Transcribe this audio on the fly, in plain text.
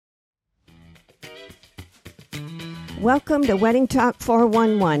Welcome to Wedding Talk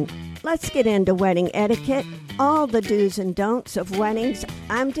 411. Let's get into wedding etiquette, all the do's and don'ts of weddings.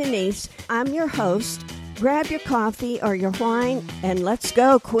 I'm Denise. I'm your host. Grab your coffee or your wine and let's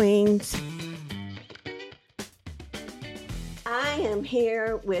go, queens. I am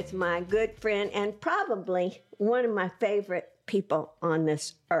here with my good friend and probably one of my favorite people on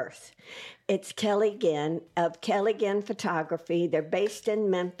this earth. It's Kelly Ginn of Kelly Ginn Photography. They're based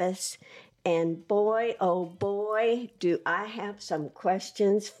in Memphis. And boy, oh boy, do I have some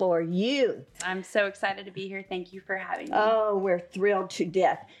questions for you. I'm so excited to be here. Thank you for having me. Oh, we're thrilled to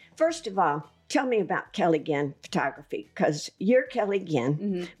death. First of all, tell me about Kelly Ginn Photography, because you're Kelly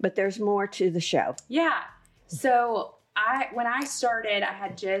Ginn, but there's more to the show. Yeah. So when I started,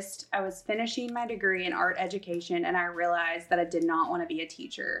 I was finishing my degree in art education, and I realized that I did not want to be a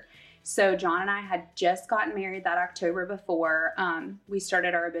teacher. So John and I had just gotten married that October before we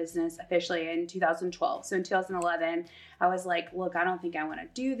started our business officially in 2012. So in 2011, I was like, look, I don't think I want to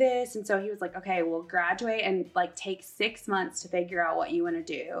do this. And so he was like, okay, we'll graduate and like take 6 months to figure out what you want to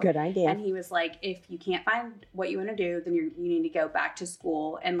do. Good idea. And he was like, if you can't find what you want to do, then you need to go back to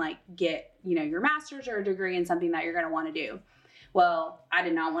school and like get, your master's or a degree in something that you're going to want to do. Well, I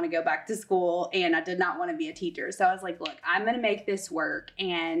did not want to go back to school and I did not want to be a teacher. So I was like, look, I'm going to make this work.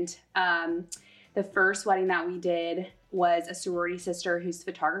 And the first wedding that we did was a sorority sister whose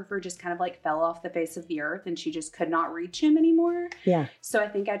photographer just kind of like fell off the face of the earth and she just could not reach him anymore. Yeah. So I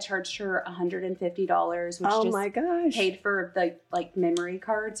think I charged her $150, which my gosh, paid for the like memory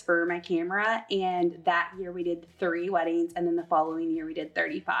cards for my camera. And that year we did 3 weddings. And then the following year we did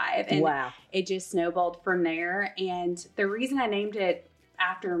 35. And wow. It just snowballed from there. And the reason I named it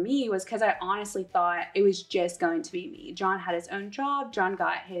after me was because I honestly thought it was just going to be me. John had his own job. John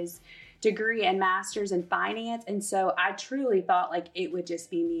got his degree and master's in finance. And so I truly thought like it would just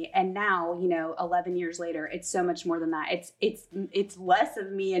be me. And now, 11 years later, it's so much more than that. It's less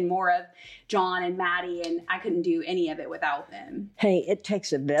of me and more of John and Maddie. And I couldn't do any of it without them. Hey, it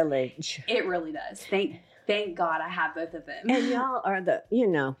takes a village. It really does. Thank God I have both of them. And y'all are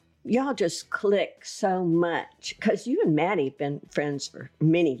y'all just click so much because you and Maddie have been friends for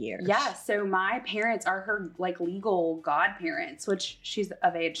many years. Yeah. So my parents are her like legal godparents, which she's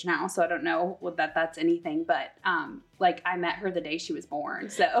of age now. So I don't know that's anything, but like I met her the day she was born.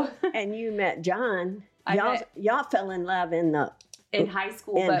 So and you met John. Y'all fell in love in high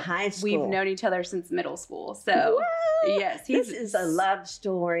school. We've known each other since middle school. So yes, this is a love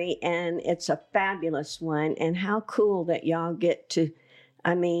story and it's a fabulous one. And how cool that y'all get to,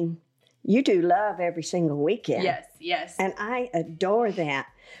 you do love every single weekend. Yes. And I adore that.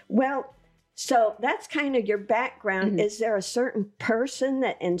 Well, so that's kind of your background. Is there a certain person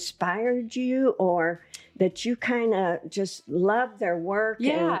that inspired you or that you kind of just love their work?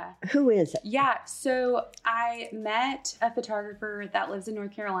 Yeah. And who is it? Yeah. So I met a photographer that lives in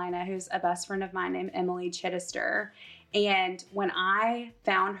North Carolina who's a best friend of mine named Emily Chittister. And when I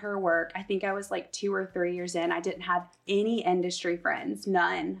found her work, I think I was like 2 or 3 years in. I didn't have any industry friends,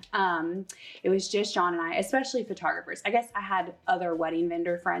 none. It was just John and I, especially photographers. I guess I had other wedding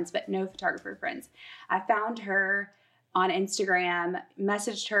vendor friends, but no photographer friends. I found her on Instagram,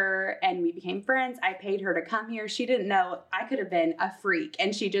 messaged her, and we became friends. I paid her to come here. She didn't know I could have been a freak,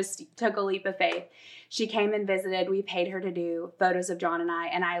 and she just took a leap of faith. She came and visited. We paid her to do photos of John and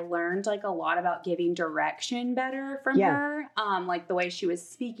I learned like a lot about giving direction better from her, like the way she was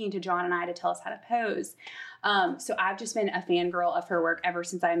speaking to John and I to tell us how to pose. So I've just been a fangirl of her work ever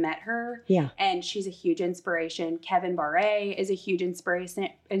since I met her. Yeah. And she's a huge inspiration. Kevin Barre is a huge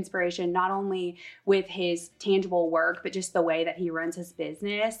inspiration, not only with his tangible work, but just the way that he runs his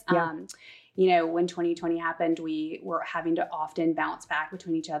business. Yeah. When 2020 happened, we were having to often bounce back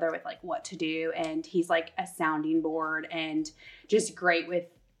between each other with like what to do. And he's like a sounding board and just great with,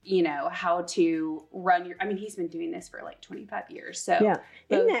 how to run he's been doing this for like 25 years. So yeah.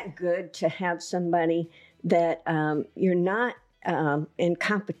 Isn't that good to have somebody that you're not in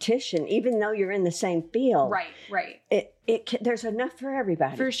competition, even though you're in the same field? Right. There's enough for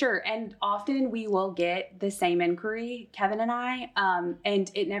everybody. For sure. And often we will get the same inquiry, Kevin and I,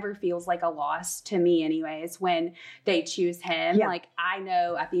 and it never feels like a loss to me anyways when they choose him. Yeah. Like I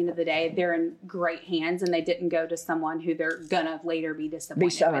know at the end of the day, they're in great hands and they didn't go to someone who they're gonna later be disappointed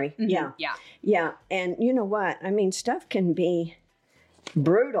with. Be sorry. Mm-hmm. Yeah. Yeah. And you know what? Stuff can be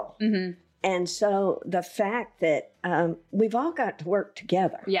brutal. Mm-hmm. And so the fact that we've all got to work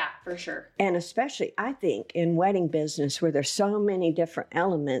together. Yeah, for sure. And especially, I think, in wedding business where there's so many different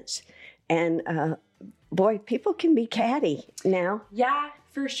elements. And boy, people can be catty now. Yeah,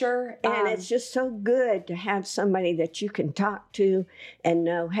 for sure. And it's just so good to have somebody that you can talk to and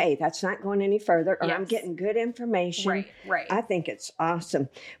know, hey, that's not going any further, or I'm getting good information. Right. I think it's awesome.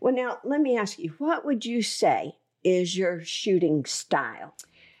 Well, now, let me ask you, what would you say is your shooting style?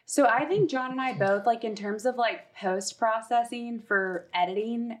 So I think John and I both, like in terms of like post-processing for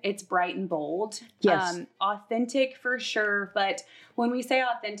editing, it's bright and bold. Yes. Authentic for sure. But when we say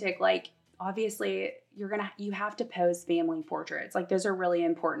authentic, like obviously you have to pose family portraits. Like those are really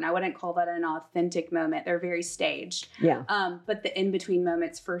important. I wouldn't call that an authentic moment. They're very staged. Yeah. But the in-between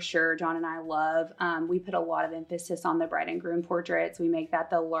moments for sure, John and I love. We put a lot of emphasis on the bride and groom portraits. We make that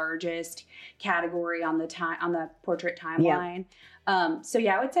the largest category on the portrait timeline. So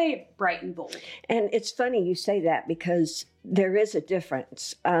yeah, I would say bright and bold. And it's funny you say that because there is a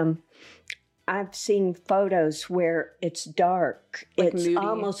difference. I've seen photos where it's dark. Like it's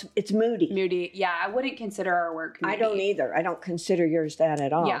moody. It's moody. Moody. Yeah, I wouldn't consider our work moody. I don't either. I don't consider yours that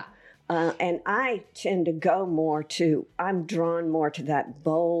at all. Yeah. And I tend to go more to, I'm drawn more to that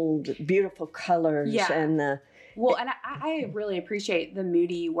bold, beautiful colors and the... Well, and I really appreciate the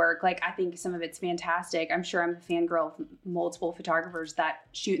moody work. Like, I think some of it's fantastic. I'm sure I'm a fangirl of multiple photographers that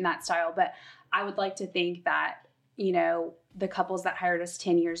shoot in that style. But I would like to think that, you know, the couples that hired us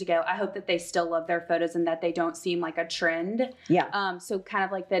 10 years ago, I hope that they still love their photos and that they don't seem like a trend. Yeah. So kind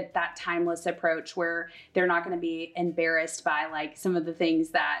of like that timeless approach where they're not going to be embarrassed by like some of the things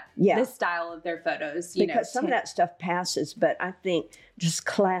that the style of their photos, because some of that stuff passes, but I think just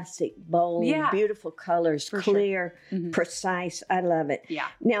classic, bold, beautiful colors, clear, precise. I love it. Yeah.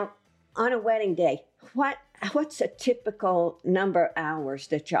 Now, on a wedding day, what's a typical number of hours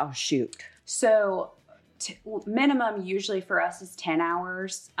that y'all shoot? So minimum usually for us is 10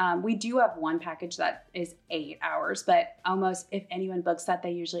 hours. We do have one package that is 8 hours, but almost if anyone books that, they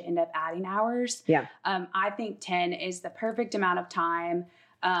usually end up adding hours. Yeah. I think 10 is the perfect amount of time.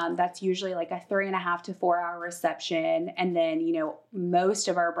 That's usually like a 3.5 to 4 hour reception. And then, you know, most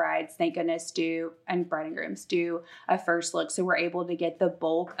of our brides, thank goodness, and bride and grooms do a first look. So we're able to get the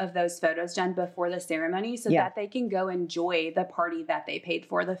bulk of those photos done before the ceremony so that they can go enjoy the party that they paid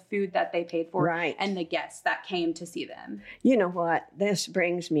for, the food that they paid for, and the guests that came to see them. You know what this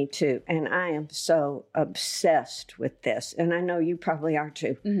brings me to, and I am so obsessed with this, and I know you probably are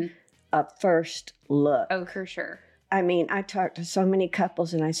too, a first look. Oh, for sure. I mean, I talk to so many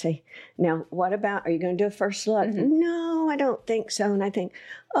couples and I say, now, what about, are you going to do a first look? No, I don't think so. And I think,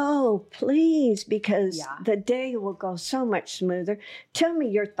 oh, please, because the day will go so much smoother. Tell me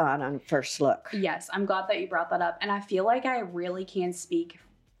your thought on first look. Yes, I'm glad that you brought that up. And I feel like I really can speak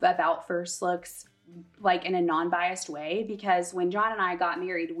about first looks like in a non-biased way, because when John and I got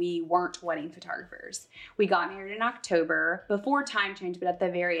married, we weren't wedding photographers. We got married in October before time change, but at the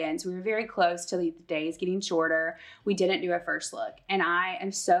very end, so we were very close to the days getting shorter. We didn't do a first look. And I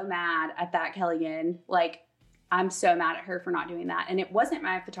am so mad at that Kelly Ginn. Like, I'm so mad at her for not doing that. And it wasn't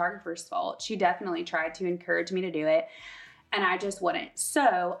my photographer's fault. She definitely tried to encourage me to do it, and I just wouldn't.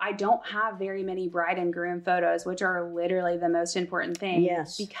 So I don't have very many bride and groom photos, which are literally the most important thing.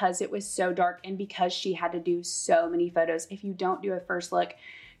 Yes. Because it was so dark and because she had to do so many photos. If you don't do a first look,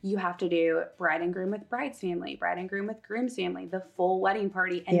 you have to do bride and groom with bride's family, bride and groom with groom's family, the full wedding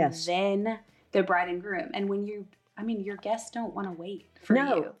party, and then the bride and groom. And when your guests don't want to wait for you.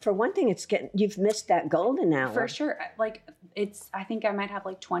 No, for one thing, you've missed that golden hour. For sure. Like, I think I might have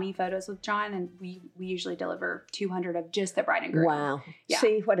like 20 photos with John, and we usually deliver 200 of just the bride and groom. Wow. Yeah.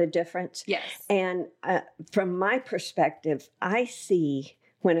 See what a difference? Yes. And from my perspective, I see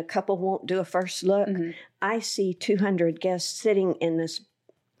when a couple won't do a first look, I see 200 guests sitting in this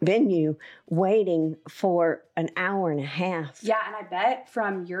venue waiting for an hour and a half. Yeah, and I bet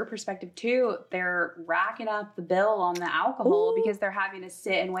from your perspective too, they're racking up the bill on the alcohol because they're having to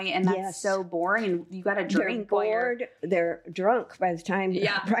sit and wait, and that's so boring. And you got to drink. They're bored. They're drunk by the time the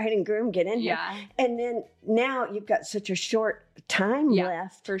bride and groom get in here. And then now you've got such a short time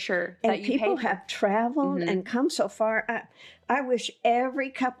left. For sure. And people have traveled and come so far. I wish every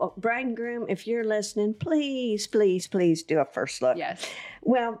couple, bride and groom, if you're listening, please, please, please do a first look. Yes.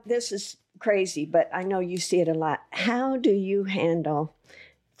 Well, this is crazy, but I know you see it a lot. How do you handle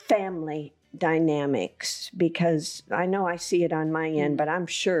family dynamics? Because I know I see it on my end, but I'm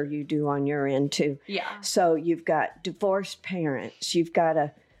sure you do on your end too. Yeah. So you've got divorced parents, you've got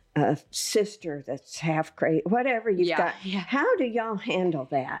a sister that's half crazy, whatever you've got. Yeah. How do y'all handle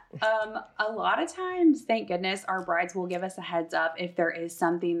that? A lot of times, thank goodness, our brides will give us a heads up if there is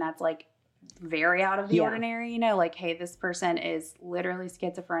something that's like very out of the ordinary, you know, like, hey, this person is literally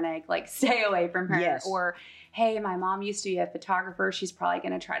schizophrenic, like stay away from her. Yes. Or, hey, my mom used to be a photographer. She's probably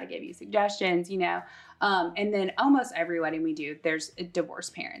going to try to give you suggestions, you know. And then almost every wedding we do, there's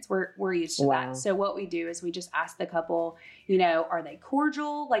divorced parents. We're used to that. So what we do is we just ask the couple, you know, are they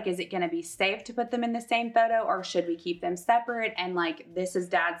cordial? Like, is it going to be safe to put them in the same photo, or should we keep them separate? And like, this is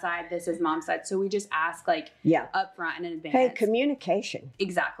dad's side, this is mom's side. So we just ask like up front and in advance. Hey, communication.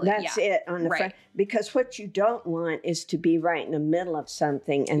 Exactly. That's it on the front. Because what you don't want is to be right in the middle of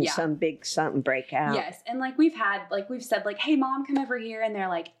something and some big something break out. Yes. And like we've said like, hey, mom, come over here. And they're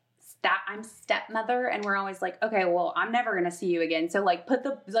like, I'm stepmother, and we're always like, okay, well, I'm never gonna see you again. So like put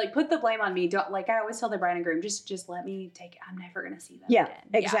the blame on me. Don't, like I always tell the bride and groom, just let me take it. I'm never gonna see them again.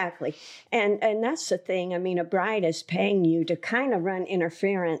 Exactly. And that's the thing. I mean, a bride is paying you to kind of run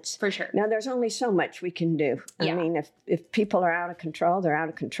interference. For sure. Now there's only so much we can do. I mean, if people are out of control, they're out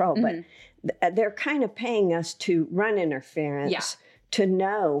of control. But they're kind of paying us to run interference, to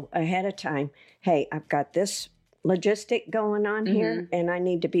know ahead of time, hey, I've got this logistic going on here, and I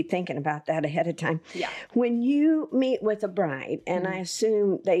need to be thinking about that ahead of time. Yeah. When you meet with a bride, and I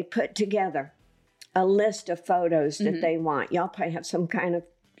assume they put together a list of photos that they want, y'all probably have some kind of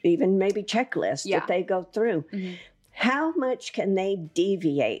even maybe checklist that they go through. How much can they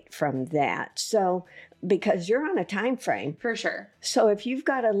deviate from that? So, because you're on a time frame. For sure. So if you've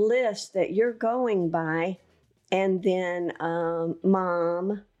got a list that you're going by, and then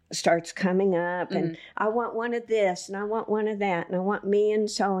mom starts coming up and I want one of this and I want one of that and I want me and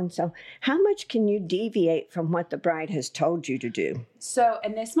so. How much can you deviate from what the bride has told you to do? So,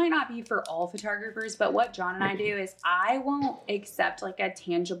 and this might not be for all photographers, but what John and I do is I won't accept like a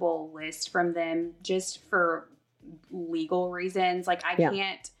tangible list from them just for legal reasons. Like I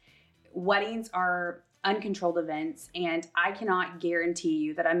can't, weddings are uncontrolled events, and I cannot guarantee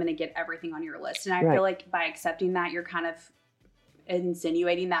you that I'm going to get everything on your list. And I feel like by accepting that, you're kind of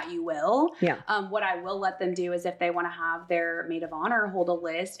insinuating that you will. What I will let them do is if they want to have their maid of honor hold a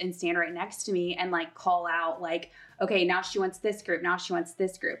list and stand right next to me and like call out like, okay, now she wants this group. Now she wants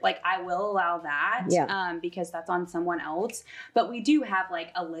this group. Like I will allow that because that's on someone else. But we do have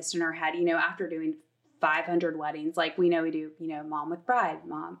like a list in our head, you know, after doing 500 weddings. Like we know we do, you know, mom with bride,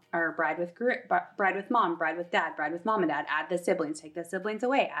 mom or bride with mom, bride with dad, bride with mom and dad, add the siblings, take the siblings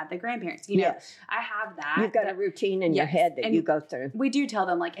away, add the grandparents, you know, I have that. You've got a routine in your head that you go through. We do tell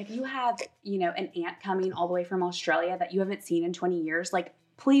them like, if you have, you know, an aunt coming all the way from Australia that you haven't seen in 20 years, like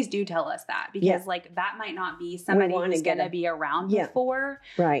please do tell us that because like that might not be somebody who's going to be around before.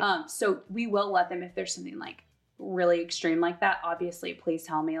 Right. So we will let them, if there's something like really extreme like that, obviously please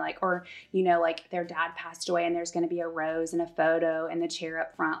tell me, like, or you know, like their dad passed away and there's going to be a rose and a photo and the chair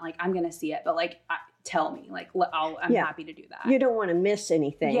up front, like I'm going to see it, but like tell me, like I'm happy to do that. You don't want to miss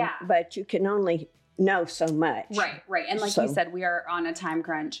anything, but you can only know so much. Right. And like you said, we are on a time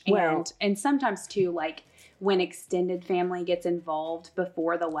crunch, and sometimes too, like when extended family gets involved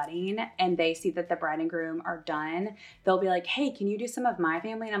before the wedding and they see that the bride and groom are done, they'll be like, hey, can you do some of my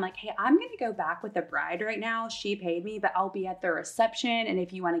family? And I'm like, hey, I'm going to go back with the bride right now. She paid me, but I'll be at the reception. And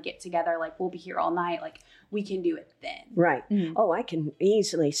if you want to get together, like we'll be here all night. Like we can do it then. Right. Oh, I can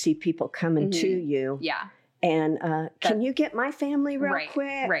easily see people coming to you. Yeah. And can you get my family real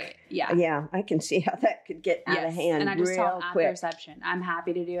quick? Right. Yeah. Yeah. I can see how that could get out of hand. And I just tell them at the quick. reception. I'm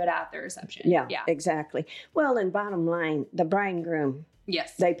happy to do it at the reception. Yeah. Exactly. Well, and bottom line, the bride and groom.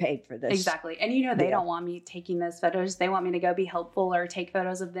 Yes. They paid for this. Exactly. And you know, they don't want me taking those photos. They want me to go be helpful or take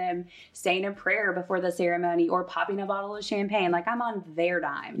photos of them saying a prayer before the ceremony or popping a bottle of champagne. Like I'm on their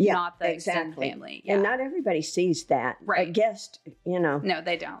dime, not the extended family. Yeah. And not everybody sees that. Right. A guest, you know. No,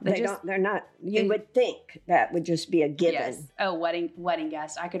 they don't. They're not, you would think that would just be a given. Yes. Oh, wedding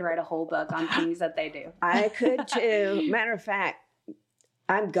guest. I could write a whole book on things that they do. I could too. Matter of fact,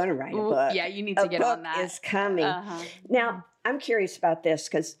 I'm going to write a book. Yeah, you need to get on that. A book is coming. Now, I'm curious about this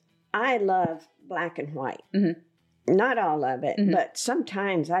because I love black and white. Not all of it, but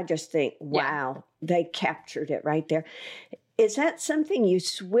sometimes I just think, wow, they captured it right there. Is that something you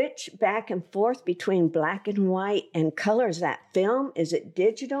switch back and forth between black and white and color? Is that film? Is it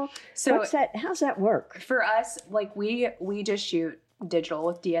digital? So how's that work? For us, like we just shoot digital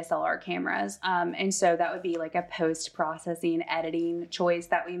with DSLR cameras. And so that would be like a post-processing editing choice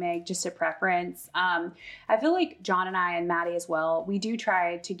that we make, just a preference. I feel like John and I and Maddie as well, we do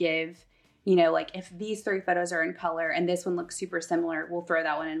try to give, you know, like if these 3 photos are in color and this one looks super similar, we'll throw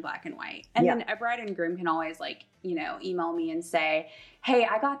that one in black and white. And then a bride and groom can always like email me and say, hey,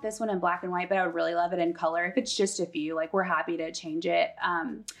 I got this one in black and white, but I would really love it in color. If it's just a few, like, we're happy to change it.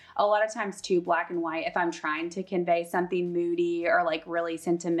 A lot of times too, black and white, if I'm trying to convey something moody or like really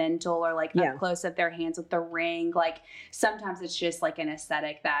sentimental or like up close of their hands with the ring, like sometimes it's just like an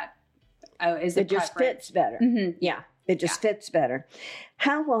aesthetic that is a it just fits better. Mm-hmm. Yeah. It just fits better.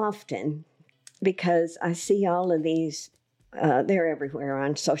 How often, because I see all of these, they're everywhere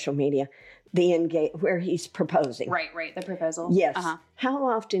on social media, where he's proposing. Right, the proposal. Yes. Uh-huh. How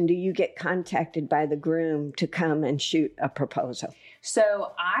often do you get contacted by the groom to come and shoot a proposal?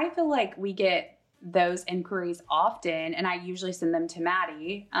 So I feel like we get those inquiries often, and I usually send them to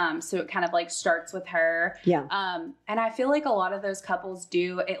Maddie. So it kind of like starts with her. Yeah. And I feel like a lot of those couples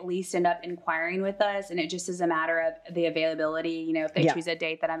do at least end up inquiring with us, and it just is a matter of the availability, if they choose a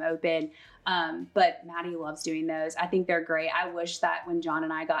date that I'm open. But Maddie loves doing those. I think they're great. I wish that when John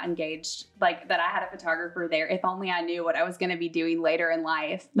and I got engaged, like that I had a photographer there, if only I knew what I was going to be doing later in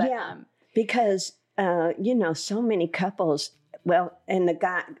life. But, because, so many couples, well, and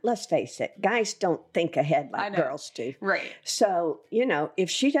let's face it, guys don't think ahead like girls do. Right. So, if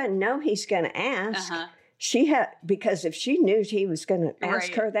she doesn't know he's going to ask, because if she knew he was going to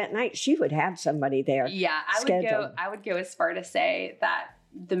ask her that night, she would have somebody there. Yeah, I would go as far to say that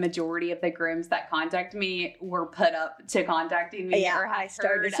the majority of the grooms that contact me were put up to contacting me or have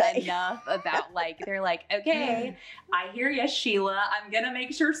heard enough about they're like, okay, I hear you, Sheila. I'm going to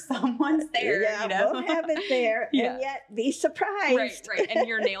make sure someone's there. Yeah, we'll have it there and yet be surprised. Right. And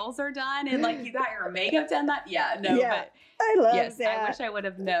your nails are done and you got your makeup done. But I love that. I wish I would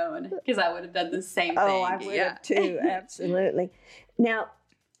have known because I would have done the same thing. Oh, I would have too. Absolutely. Now,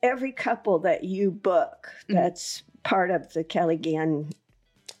 every couple that you book, that's part of the Kelly Ginn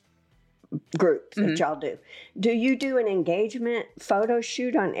group that y'all do. Do you do an engagement photo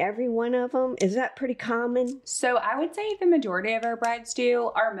shoot on every one of them? Is that pretty common? So I would say the majority of our brides do.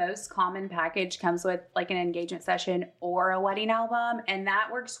 Our most common package comes with an engagement session or a wedding album. And that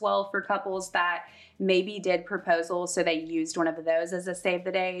works well for couples that maybe did proposals, so they used one of those as a save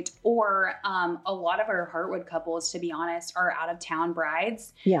the date. Or a lot of our Heartwood couples, to be honest, are out of town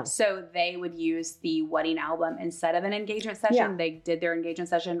brides. Yeah. So they would use the wedding album instead of an engagement session. Yeah. They did their engagement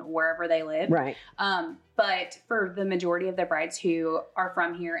session wherever they lived. Right. But for the majority of the brides who are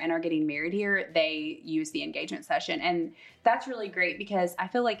from here and are getting married here, they use the engagement session. And that's really great because I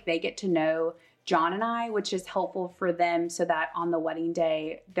feel like they get to know John and I, which is helpful for them so that on the wedding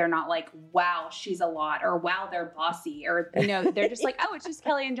day, they're not like, wow, she's a lot, or wow, they're bossy, or, they're just like, oh, it's just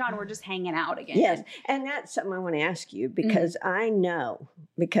Kelly and John. We're just hanging out again. Yes. And that's something I want to ask you because I know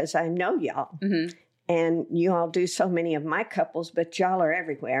y'all and you all do so many of my couples, but y'all are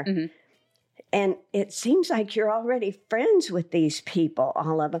everywhere. Mm-hmm. And it seems like you're already friends with these people,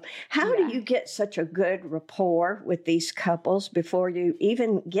 all of them. How do you get such a good rapport with these couples before you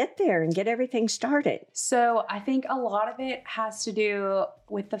even get there and get everything started? So I think a lot of it has to do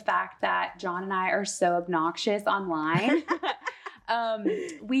with the fact that John and I are so obnoxious online.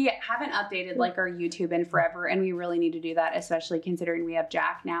 We haven't updated our YouTube in forever, and we really need to do that, especially considering we have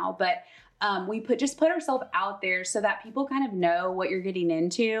Jack now. But we put ourselves out there so that people kind of know what you're getting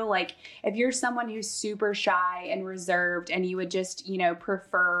into. Like if you're someone who's super shy and reserved and you would just,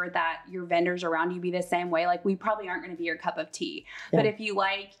 prefer that your vendors around you be the same way, we probably aren't going to be your cup of tea. Yeah. But if you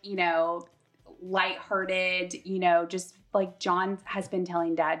lighthearted, just John has been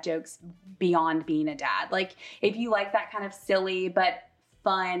telling dad jokes beyond being a dad. If you like that kind of silly, but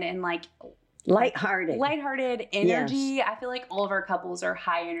fun and lighthearted energy. Yes. I feel like all of our couples are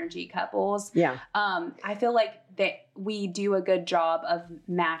high energy couples. Yeah. I feel like that we do a good job of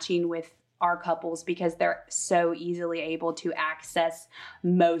matching with our couples because they're so easily able to access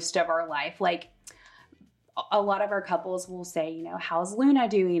most of our life. A lot of our couples will say, how's Luna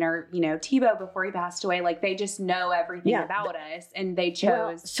doing? Or, Tebow before he passed away. They just know everything about us and they chose.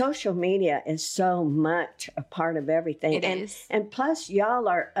 Well, social media is so much a part of everything. It is. And plus y'all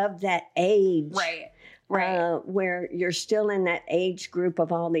are of that age. Right. Where you're still in that age group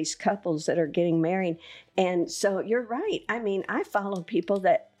of all these couples that are getting married. And so you're right. I mean, I follow people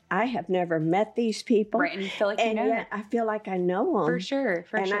that I have never met these people. Right, and you feel like you know them. I feel like I know them. For sure,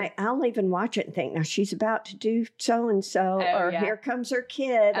 I'll even watch it and think, now she's about to do so-and-so, or here comes her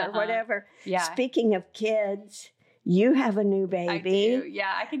kid, or whatever. Yeah. Speaking of kids, you have a new baby. I do.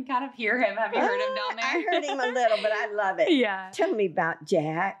 Yeah, I can kind of hear him. Have you heard him down there? I heard him a little, but I love it. Yeah. Tell me about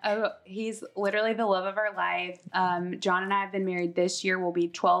Jack. Oh, he's literally the love of our life. John and I have been married this year. Will be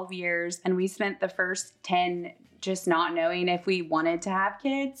 12 years, and we spent the first 10 just not knowing if we wanted to have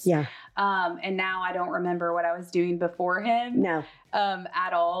kids. Yeah. And now I don't remember what I was doing before him. No.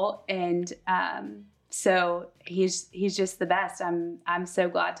 At all. And So he's just the best. I'm so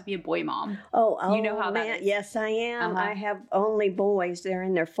glad to be a boy mom. Oh, you know how man. that is. Yes, I am. I have only boys. They're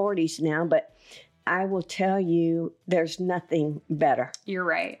in their 40s now, but I will tell you, there's nothing better. You're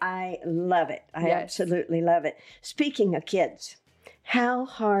right. I love it. I absolutely love it. Speaking of kids, how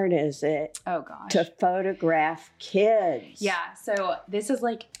hard is it to photograph kids? Yeah. So this is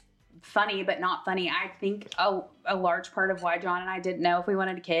like funny, but not funny. I think a large part of why John and I didn't know if we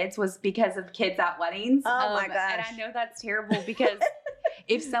wanted kids was because of kids at weddings. Oh my gosh. And I know that's terrible because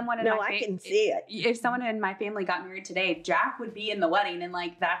if someone in I can see it. If someone in my family got married today, Jack would be in the wedding, and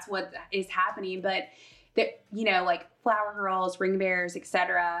like that's what is happening. But like flower girls, ring bearers,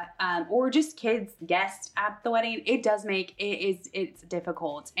 etc., or just kids, guests at the wedding, it does make it's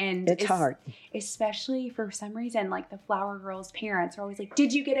difficult and it's hard, especially for some reason. Like the flower girls' parents are always like,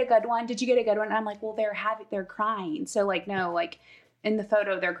 "Did you get a good one? Did you get a good one?" And I'm like, "Well, they're crying, so like no, like." In the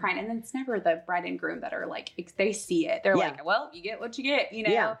photo, they're crying. And then it's never the bride and groom that are like, they see it. They're like, well, you get what you get,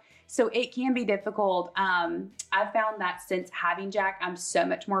 Yeah. So it can be difficult. I've found that since having Jack, I'm so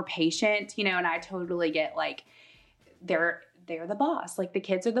much more patient, and I totally get like, they're the boss. Like the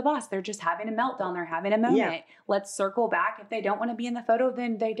kids are the boss. They're just having a meltdown. They're having a moment. Yeah. Let's circle back. If they don't want to be in the photo,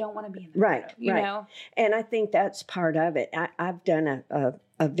 then they don't want to be in the photo. You know? And I think that's part of it. I've done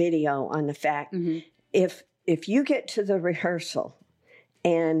a video on the fact, if you get to the rehearsal,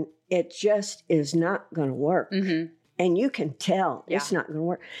 and it just is not going to work. And you can tell it's not going to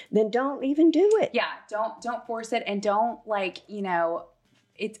work. Then don't even do it. Yeah, don't force it, and don't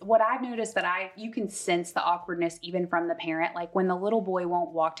it's what I've noticed that you can sense the awkwardness even from the parent. Like when the little boy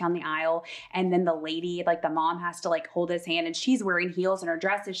won't walk down the aisle, and then the lady, like the mom, has to like hold his hand, and she's wearing heels and her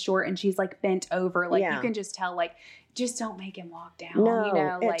dress is short and she's like bent over. Like you can just tell, like, just don't make him walk down.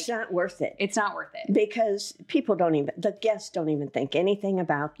 No, it's not worth it. It's not worth it. Because the guests don't even think anything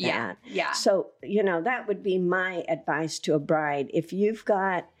about that. Yeah. So, that would be my advice to a bride. If you've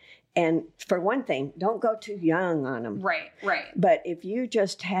got, and for one thing, don't go too young on them. Right. But if you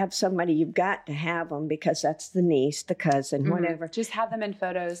just have somebody, you've got to have them because that's the niece, the cousin, whatever. Just have them in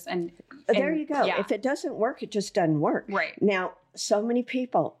photos. And there you go. Yeah. If it doesn't work, it just doesn't work. Right. Now, so many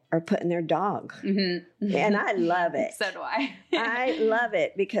people are putting their dog. And I love it. So do I. I love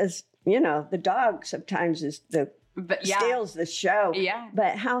it because, the dog sometimes is steals the show. Yeah.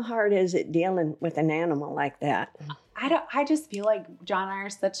 But how hard is it dealing with an animal like that? I just feel like John and I are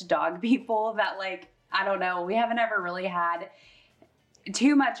such dog people that, like, I don't know. We haven't ever really had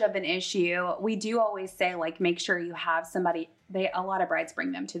too much of an issue. We do always say, like, make sure you have somebody. A lot of brides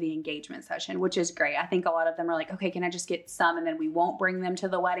bring them to the engagement session, which is great. I think a lot of them are like, okay, can I just get some, and then we won't bring them to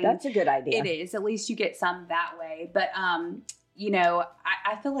the wedding? That's a good idea. It is. At least you get some that way. But,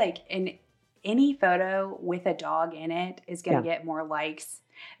 I feel like in any photo with a dog in it is going to get more likes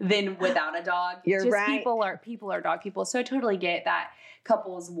than without a dog. You're right. People are dog people. So I totally get that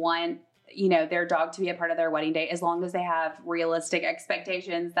couples want, their dog to be a part of their wedding day, as long as they have realistic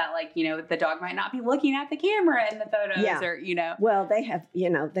expectations that, like, the dog might not be looking at the camera in the photos or, Well, they have,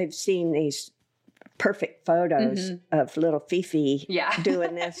 they've seen these perfect photos of little Fifi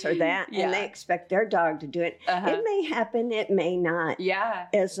doing this or that, and they expect their dog to do it. It may happen, it may not. Yeah.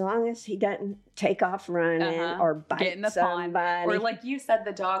 As long as he doesn't take off running or bite in the somebody. Pond. Or like you said,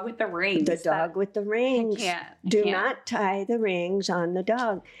 the dog with the rings. The dog with the rings. Do not tie the rings on the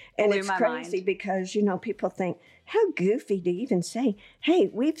dog. And it's crazy because, people think, how goofy to even say,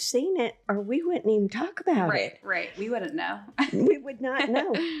 hey, we've seen it, or we wouldn't even talk about it. Right. We wouldn't know. We would not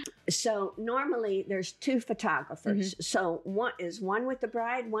know. So normally there's two photographers. So one with the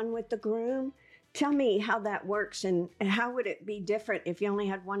bride, one with the groom. Tell me how that works, and how would it be different if you only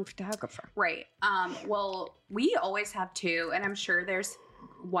had one photographer? Right. Well, we always have two, and I'm sure there's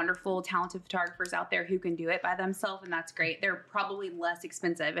wonderful, talented photographers out there who can do it by themselves, and that's great. They're probably less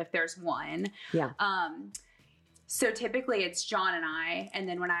expensive if there's one. Yeah. So typically it's John and I, and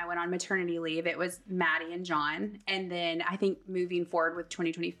then when I went on maternity leave, it was Maddie and John. And then I think moving forward with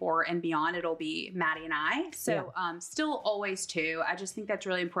 2024 and beyond, it'll be Maddie and I. So still always two. I just think that's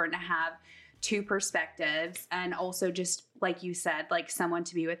really important to have two perspectives, and also just like you said, like someone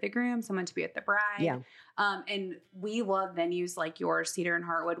to be with the groom, someone to be with the bride. Yeah. And we love venues like yours, Cedar and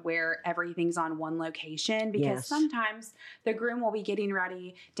Heartwood, where everything's on one location, because sometimes the groom will be getting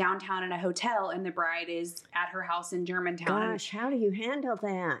ready downtown in a hotel and the bride is at her house in Germantown. Gosh, how do you handle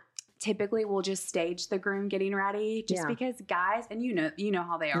that? Typically we'll just stage the groom getting ready, just because guys, and you know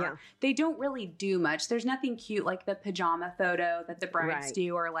how they are, they don't really do much. There's nothing cute like the pajama photo that the brides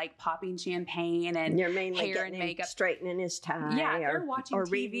do, or like popping champagne and you're mainly hair and makeup, straightening his tie, they're watching or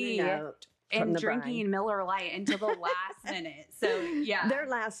TV. reading a note. and drinking Miller Lite until the last minute. So yeah, their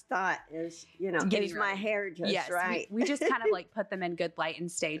last thought is, is my hair just right? We just kind of like put them in good light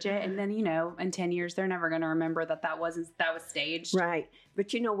and stage it, and then in 10 years they're never going to remember that was staged. Right,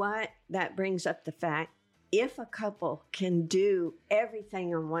 but you know what? That brings up the fact. If a couple can do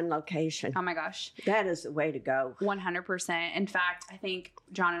everything on one location, oh my gosh, that is the way to go. 100%. In fact, I think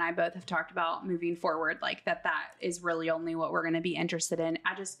John and I both have talked about moving forward, like that is really only what we're going to be interested in.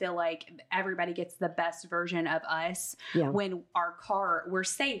 I just feel like everybody gets the best version of us when we're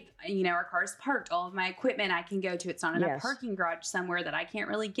safe. Our car is parked. All of my equipment I can go to. It's not in a parking garage somewhere that I can't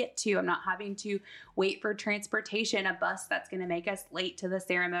really get to. I'm not having to wait for transportation, a bus that's going to make us late to the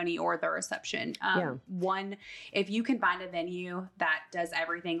ceremony or the reception. If you can find a venue that does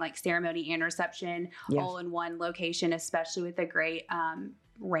everything like ceremony and reception all in one location, especially with a great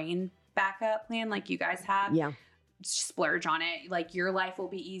rain backup plan like you guys have, splurge on it. Like your life will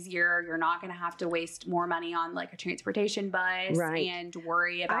be easier. You're not going to have to waste more money on like a transportation bus and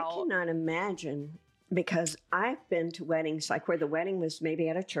worry about. I cannot imagine. Because I've been to weddings like where the wedding was maybe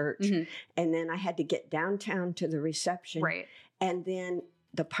at a church and then I had to get downtown to the reception. Right. And then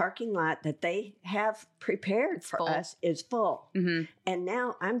the parking lot that they have prepared for us is full. Mm-hmm. And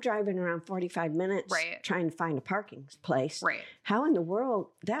now I'm driving around 45 minutes trying to find a parking place. Right. How in the world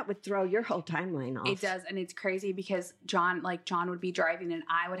that would throw your whole timeline off? It does. And it's crazy because John would be driving and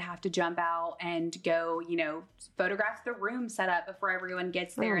I would have to jump out and go, photograph the room set up before everyone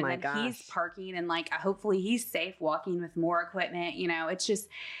gets there. And then he's parking and hopefully he's safe walking with more equipment.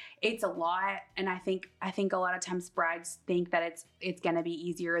 It's a lot. And I think a lot of times brides think that it's going to be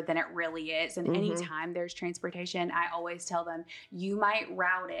easier than it really is. And anytime there's transportation, I always tell them, you might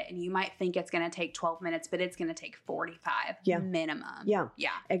route it and you might think it's going to take 12 minutes, but it's going to take 45 minimum. Yeah,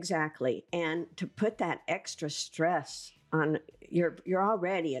 exactly. And to put that extra stress on you're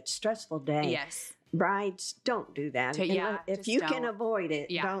already a stressful day. Yes. Brides, don't do that. If you can avoid it,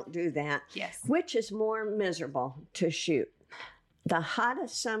 don't do that. Yes. Which is more miserable to shoot? The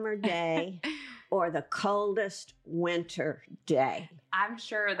hottest summer day or the coldest winter day? I'm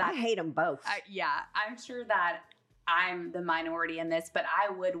sure that... I hate them both. I'm sure that I'm the minority in this, but I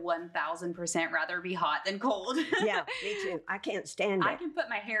would 1,000% rather be hot than cold. Yeah, me too. I can't stand it. I can put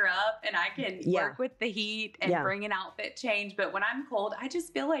my hair up and I can work with the heat and bring an outfit change. But when I'm cold, I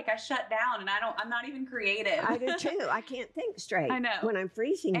just feel like I shut down and I'm not even creative. I do too. I can't think straight. I know. When I'm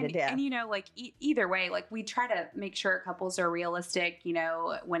freezing to death. And either way, we try to make sure couples are realistic,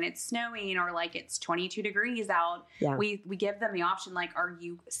 when it's snowing or it's 22 degrees out, we give them the option, are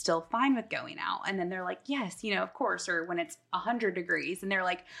you still fine with going out? And then they're like, yes, of course. Or when it's 100 degrees and they're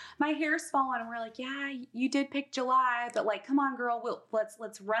like, my hair's falling. And we're like, yeah, you did pick July, but come on, girl,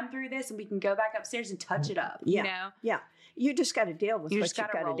 let's run through this and we can go back upstairs and touch it up. Yeah. You just got to deal with what you've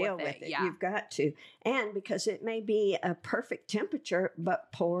got to deal with it. Yeah. You've got to. And because it may be a perfect temperature,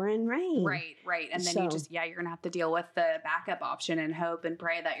 but pouring rain. Right. And then you're going to have to deal with the backup option and hope and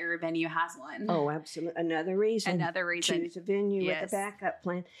pray that your venue has one. Oh, absolutely. Another reason. Choose a venue with a backup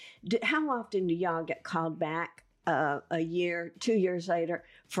plan. How often do y'all get called back? A year, 2 years later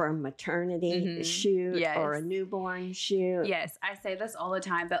for a maternity shoot or a newborn shoot. Yes, I say this all the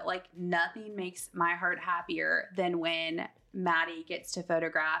time, but nothing makes my heart happier than when Maddie gets to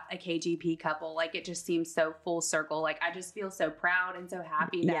photograph a KGP couple. It just seems so full circle. I just feel so proud and so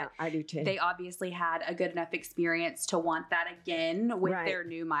happy that I do too. They obviously had a good enough experience to want that again with their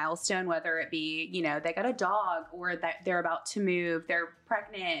new milestone, whether it be, they got a dog or that they're about to move, they're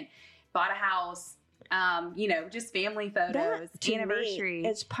pregnant, bought a house, just family photos, anniversaries.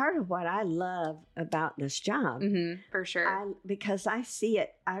 It's part of what I love about this job. For sure. Because I see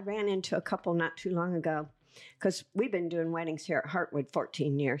it. I ran into a couple not too long ago because we've been doing weddings here at Heartwood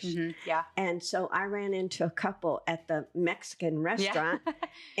 14 years. Yeah. And so I ran into a couple at the Mexican restaurant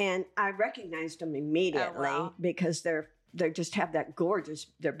and I recognized them immediately because they just have that gorgeous,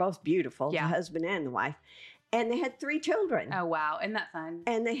 they're both beautiful, the husband and the wife. And they had 3 children. Oh, wow. Isn't that fun?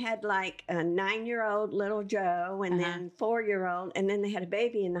 And they had a 9-year-old little Joe and then 4-year-old. And then they had a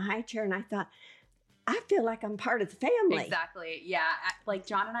baby in the high chair. And I thought, I feel like I'm part of the family. Exactly. Yeah.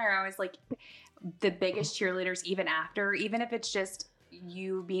 John and I are always the biggest cheerleaders, even if it's just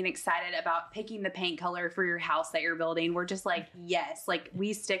you being excited about picking the paint color for your house that you're building. We're just yes,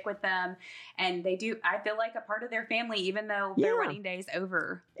 we stick with them and they do. I feel like a part of their family, even though their wedding day is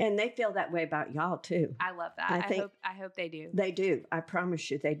over. And they feel that way about y'all too. I love that. I hope they do. They do. I promise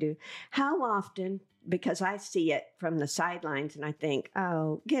you they do. How often, because I see it from the sidelines and I think,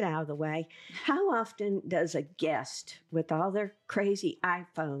 oh, get out of the way. How often does a guest with all their crazy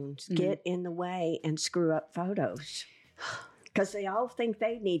iPhones get in the way and screw up photos? Because they all think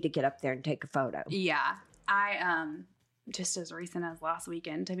they need to get up there and take a photo. Yeah. I, just as recent as last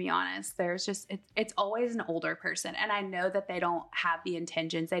weekend, to be honest, there's just, it's always an older person. And I know that they don't have the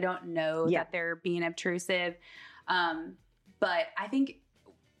intentions. They don't know that they're being obtrusive. But I think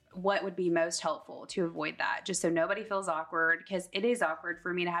what would be most helpful to avoid that, just so nobody feels awkward, because it is awkward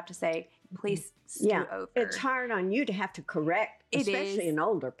for me to have to say, please scoot over. It's hard on you to have to correct, especially an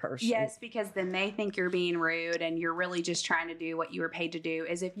older person. Yes, because then they think you're being rude and you're really just trying to do what you were paid to do.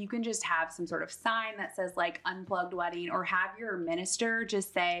 Is if you can just have some sort of sign that says like unplugged wedding, or have your minister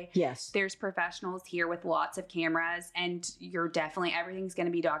just say, yes, there's professionals here with lots of cameras and you're definitely, everything's going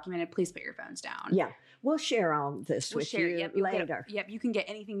to be documented. Please put your phones down. Yeah. We'll share all this with you later. You can get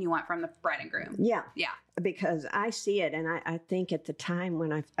anything you want from the bride and groom. Yeah. Yeah. Because I see it, and I think at the time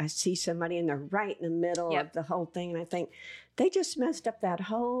when I see somebody and they're right in the middle of the whole thing, and I think they just messed up that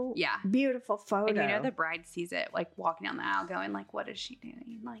whole beautiful photo. And the bride sees it like walking down the aisle going like, what is she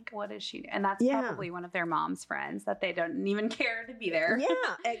doing? Like, what is she doing? And that's probably one of their mom's friends that they don't even care to be there.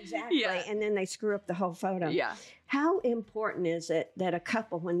 Yeah, exactly. And then they screw up the whole photo. Yeah. How important is it that a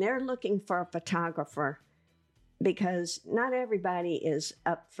couple, when they're looking for a photographer, because not everybody is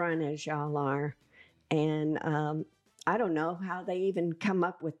upfront as y'all are, and I don't know how they even come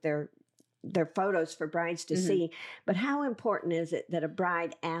up with their photos for brides to see, but how important is it that a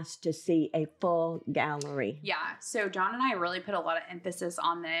bride asks to see a full gallery? Yeah. So John and I really put a lot of emphasis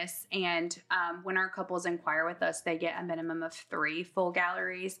on this. And when our couples inquire with us, they get a minimum of 3 full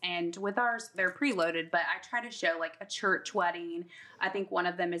galleries. And with ours, they're preloaded, but I try to show like a church wedding. I think one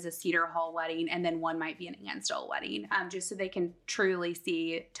of them is a Cedar Hall wedding, and then one might be an Ansdell wedding, just so they can truly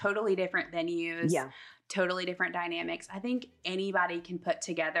see totally different venues, totally different dynamics. I think anybody can put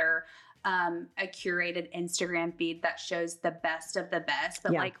together a curated Instagram feed that shows the best of the best,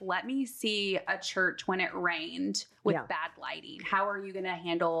 but like, let me see a church when it rained with bad lighting. How are you going to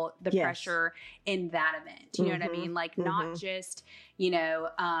handle the pressure in that event? You know what I mean? Like not just,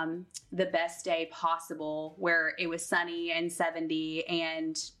 the best day possible where it was sunny and 70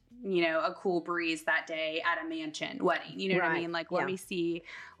 and, a cool breeze that day at a mansion wedding. You know what I mean? Like, let me see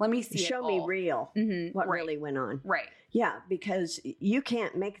Show me real what really went on. Right. Yeah, because you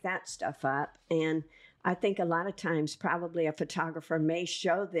can't make that stuff up. And I think a lot of times probably a photographer may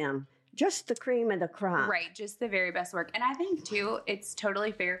show them just the cream of the crop. Right, just the very best work. And I think, too, it's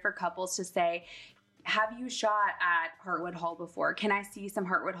totally fair for couples to say, have you shot at Hartwood Hall before? Can I see some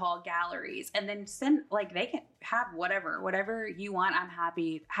Hartwood Hall galleries? And then send, like, they can have whatever you want. I'm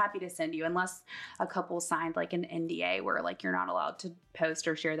happy to send you, unless a couple signed like an NDA where like you're not allowed to post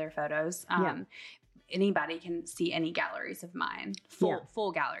or share their photos. Anybody can see any galleries of mine.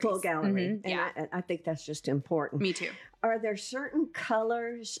 Full galleries. Full gallery. And I think that's just important. Me too. Are there certain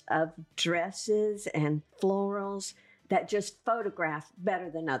colors of dresses and florals that just photograph better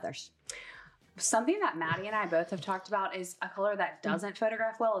than others? Something that Maddie and I both have talked about is a color that doesn't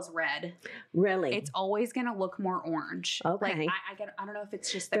photograph well is red. Really? It's always going to look more orange. Okay. Like I don't know if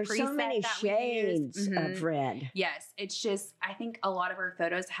it's just the There's preset so many that shades we use. of red. Yes. It's just, I think a lot of our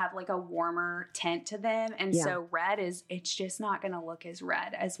photos have like a warmer tint to them. And so red it's just not going to look as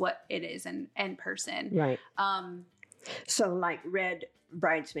red as what it is in person. Right. So like red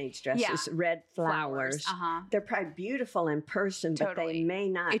bridesmaids dresses, red flowers. They're probably beautiful in person, but they may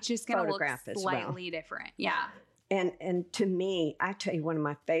not it's just gonna photograph look as slightly well. different. Yeah. And to me, I tell you, one of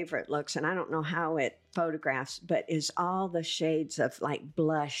my favorite looks, and I don't know how it photographs, but is all the shades of like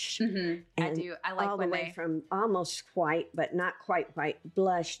blush. And I do. I like all the way from almost white, but not quite white,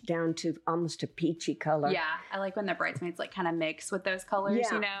 blush down to almost a peachy color. Yeah. I like when the bridesmaids like kind of mix with those colors,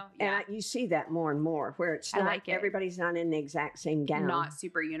 Yeah. And you see that more and more where it's not, everybody's not in the exact same gown. Not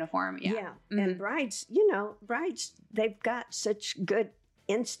super uniform. Yeah. And brides, they've got such good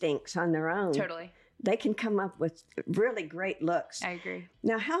instincts on their own. Totally. They can come up with really great looks. I agree.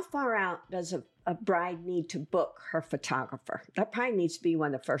 Now, how far out does a bride need to book her photographer? That probably needs to be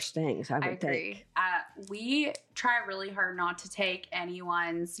one of the first things, I would think. We try really hard not to take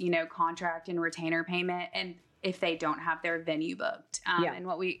anyone's, contract and retainer payment and if they don't have their venue booked. And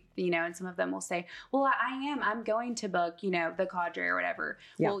what we, and some of them will say, well, I'm going to book, the cadre or whatever.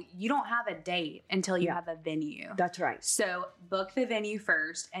 Yeah. Well, you don't have a date until you have a venue. That's right. So book the venue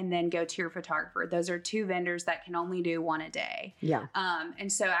first and then go to your photographer. Those are 2 vendors that can only do 1 a day. Yeah.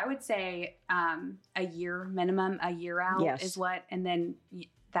 And so I would say a year minimum, a year out is what, and then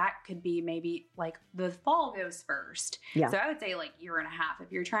that could be maybe like the fall goes first. Yeah. So I would say like year and a half.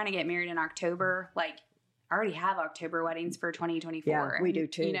 If you're trying to get married in October, like already have October weddings for 2024. Yeah, we do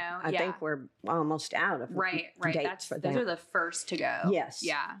too. You know, I think we're almost out of right. dates for that. Those are the first to go. Yes.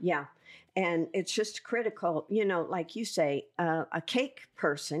 Yeah. Yeah. And it's just critical, like you say, a cake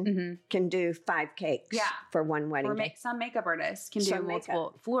person can do 5 cakes for one wedding day. Some makeup artists can do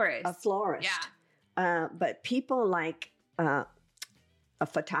multiple florists. A florist. Yeah. But people like a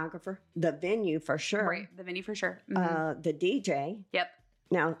photographer, the venue for sure. Right, the venue for sure. The DJ. Yep.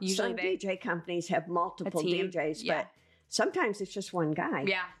 Now, usually some DJ companies have multiple DJs, but sometimes it's just one guy.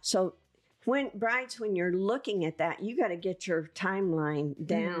 Yeah. So when you're looking at that, you got to get your timeline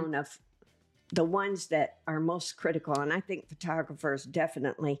down of the ones that are most critical. And I think photographers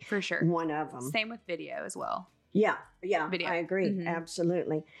definitely for sure one of them. Same with video as well. Yeah, video. I agree.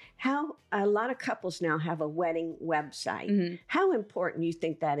 Absolutely. How a lot of couples now have a wedding website. How important do you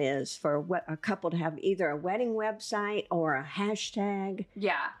think that is for a couple to have either a wedding website or a hashtag?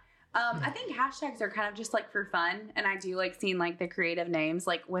 Yeah. I think hashtags are kind of just like for fun. And I do like seeing like the creative names,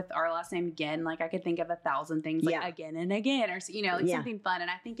 like with our last name, Ginn, like I could think of 1,000 things like again and again, or, something fun. And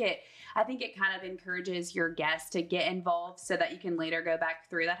I think it kind of encourages your guests to get involved so that you can later go back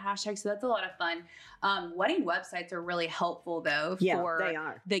through that hashtag. So that's a lot of fun. Wedding websites are really helpful though for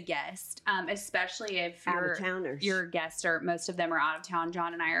the guest, especially if your guests are, most of them are out of town.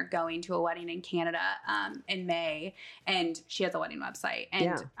 John and I are going to a wedding in Canada in May, and she has a wedding website.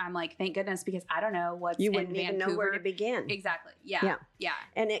 And I'm like, thank goodness, because I don't know what's you wouldn't even know where to begin. Exactly. Yeah.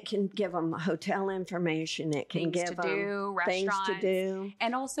 And it can give them hotel information. It can give them things to do.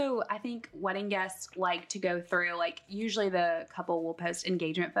 And also, I think wedding guests like to go through, like usually the couple will post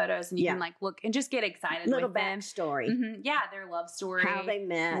engagement photos, and you can like look and just get excited little with them. Backstory. Yeah, their love story, how they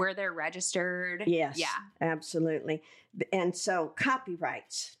met, where they're registered. Yes. Yeah. Absolutely. And so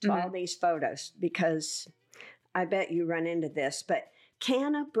copyrights to all these photos, because I bet you run into this, but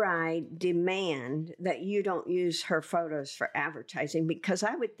can a bride demand that you don't use her photos for advertising? Because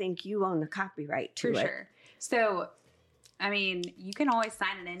I would think you own the copyright to it. For sure. So, I mean, you can always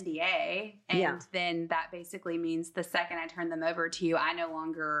sign an NDA, and then that basically means the second I turn them over to you, I no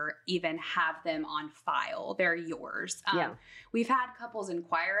longer even have them on file. They're yours. We've had couples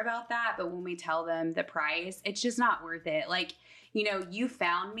inquire about that, but when we tell them the price, it's just not worth it. Like, you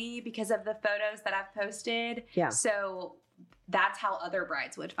found me because of the photos that I've posted. Yeah. So that's how other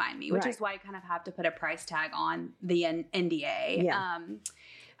brides would find me, which is why you kind of have to put a price tag on the NDA. Yeah.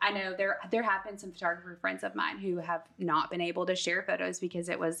 I know there have been some photographer friends of mine who have not been able to share photos because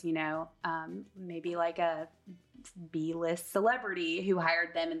it was, maybe like a B-list celebrity who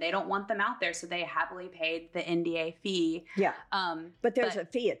hired them, and they don't want them out there, so they happily paid the NDA fee. Yeah. But there's a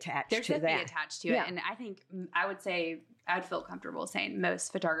fee attached to that. There's a fee attached to it. And I think I'd feel comfortable saying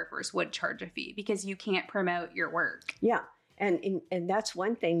most photographers would charge a fee because you can't promote your work. Yeah. And that's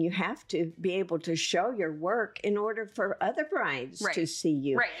one thing. You have to be able to show your work in order for other brides to see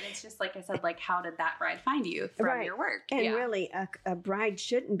you. Right. And it's just like I said, like, how did that bride find you from your work? And really, a bride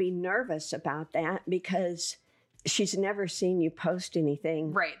shouldn't be nervous about that because she's never seen you post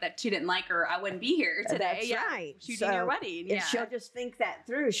anything. Right. That she didn't like, or I wouldn't be here today. That's right. Shooting your wedding. If she'll just think that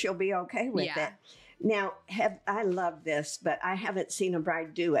through, she'll be okay with it. Now, I love this, but I haven't seen a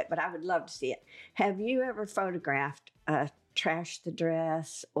bride do it, but I would love to see it. Have you ever photographed trash the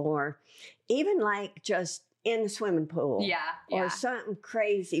dress, or even like just in the swimming pool? Or something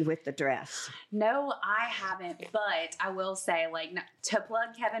crazy with the dress? No, I haven't, but I will say, like, to plug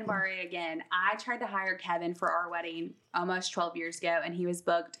Kevin Barre again, I tried to hire Kevin for our wedding almost 12 years ago, and he was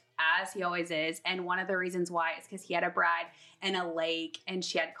booked, as he always is. And one of the reasons why is because he had a bride in a lake, and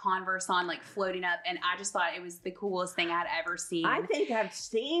she had Converse on, like, floating up, and I just thought it was the coolest thing I'd ever seen. I think I've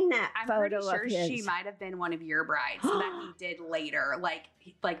seen that photo of his. I'm pretty sure she might have been one of your brides that he did later. Like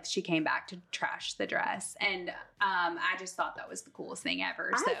she came back to trash the dress, and I just thought that was the coolest thing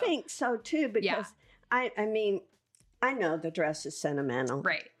ever. So. I think so too, because I mean, I know the dress is sentimental,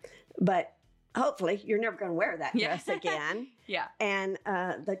 right? But hopefully you're never going to wear that dress again. And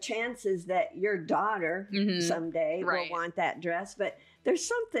the chances that your daughter someday will want that dress, but there's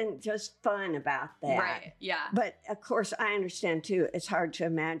something just fun about that. Right. Yeah. But of course, I understand too, it's hard to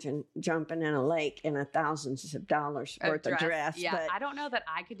imagine jumping in a lake in thousands of dollars worth of dress. Yeah. But I don't know that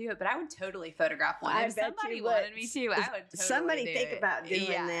I could do it, but I would totally photograph one. If somebody wanted me to, I would totally somebody think about doing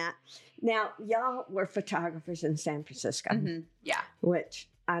that. Now, y'all were photographers in San Francisco. Yeah. Which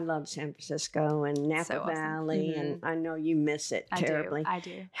I love San Francisco and Napa Valley, and I know you miss it terribly. I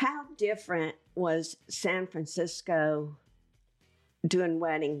do. How different was San Francisco doing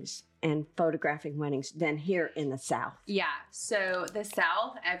weddings and photographing weddings than here in the South? Yeah. So the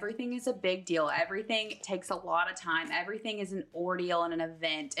South, everything is a big deal. Everything takes a lot of time. Everything is an ordeal and an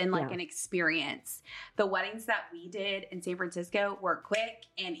event and like an experience. The weddings that we did in San Francisco were quick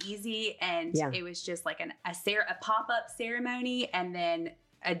and easy. And it was just like a pop-up ceremony and then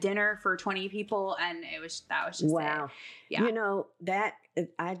a dinner for 20 people. And that was just wow. it. Yeah. You know, that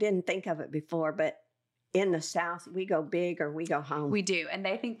I didn't think of it before, but in the South, we go big or we go home. We do. And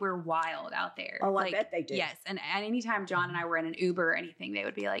they think we're wild out there. Oh, I bet they do. Yes. And anytime John and I were in an Uber or anything, they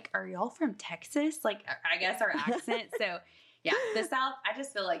would be like, are y'all from Texas? Like, I guess our accent. So, yeah, the South, I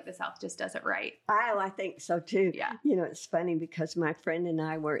just feel like the South just does it right. I think so, too. Yeah. You know, it's funny because my friend and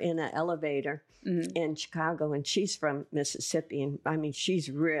I were in an elevator in Chicago, and she's from Mississippi. And, I mean,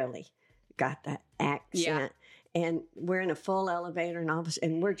 she's really got that accent. Yeah. And we're in a full elevator,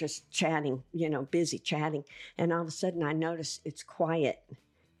 and we're just chatting, you know, busy chatting. And all of a sudden, I notice it's quiet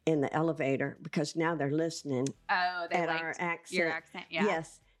in the elevator because now they're listening. Oh, they at liked our accent. your accent. Yeah.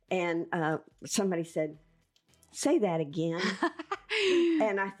 Yes. And somebody said, "Say that again."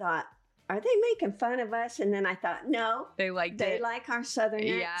 And I thought, are they making fun of us? And then I thought, no, they liked it. They like our Southern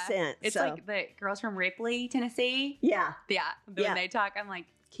accent. It's like the girls from Ripley, Tennessee. Yeah. Yeah. When they talk, I'm like,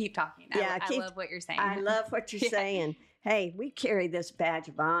 keep talking. I love what you're saying. I love what you're saying. Hey, we carry this badge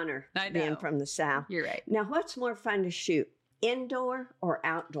of honor being from the South. You're right. Now, what's more fun to shoot, indoor or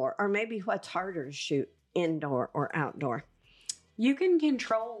outdoor? Or maybe what's harder to shoot, indoor or outdoor? You can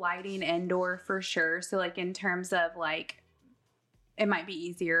control lighting indoor for sure. So like in terms of like, it might be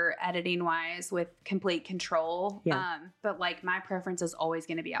easier editing wise with complete control. Yeah. But like my preference is always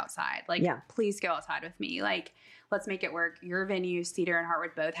going to be outside. Like, please go outside with me. Like, let's make it work. Your venues, Cedar and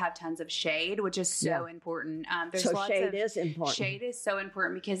Hartwood, both have tons of shade, which is so important. There's so lots shade is important. Shade is so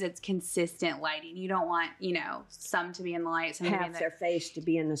important because it's consistent lighting. You don't want, you know, some to be in the light, some to be in their face to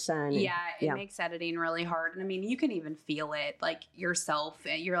be in the sun. Yeah, it makes editing really hard. And I mean, you can even feel it like yourself.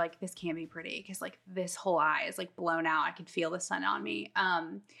 You're like, this can't be pretty because like this whole eye is like blown out. I can feel the sun on me.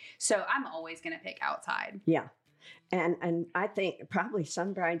 So I'm always going to pick outside. Yeah. And I think probably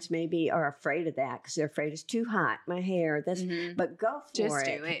some brides maybe are afraid of that because they're afraid it's too hot, my hair, this, but go for Just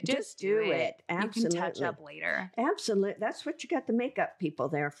it. Do it. Just do it. Absolutely. You can touch up later. Absolutely. That's what you got the makeup people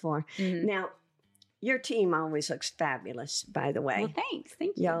there for. Now, your team always looks fabulous, by the way. Well, thanks.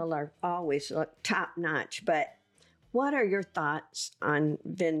 Thank you. Y'all are always look top notch. But what are your thoughts on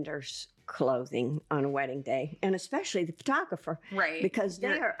vendors' clothing on a wedding day, and especially the photographer? Right. Because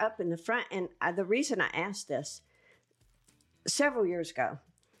they are up in the front. And the reason I asked this, several years ago,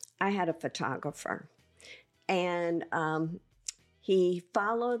 I had a photographer, and he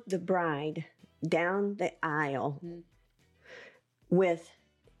followed the bride down the aisle with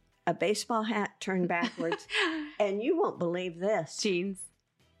a baseball hat turned backwards, and you won't believe this. Jeans.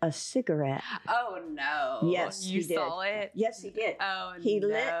 A cigarette. Oh, no. Yes, you saw it? Yes, he did. Oh, he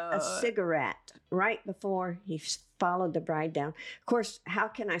lit a cigarette right before he followed the bride down. Of course, how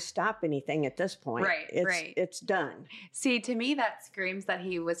can I stop anything at this point? Right, It's done. See, to me, that screams that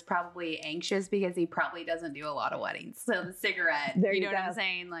he was probably anxious because he probably doesn't do a lot of weddings. So the cigarette, there you know what I'm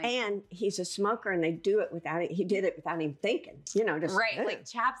saying? Like, and he's a smoker, and they do it without it. He did it without even thinking, you know, just like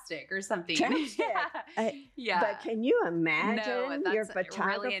chapstick or something. Chapstick. Yeah. But can you imagine your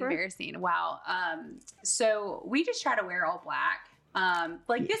photographer? Really embarrassing. Wow. So we just try to wear all black.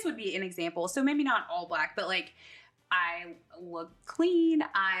 Like this would be an example. So maybe not all black, but like I look clean.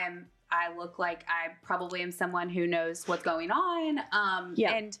 I look like I probably am someone who knows what's going on.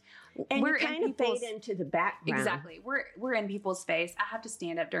 And we're kind of fade into the background. Exactly. We're in people's face. I have to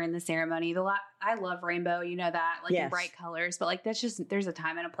stand up during the ceremony. I love rainbow, you know that, like in bright colors, but like that's just, there's a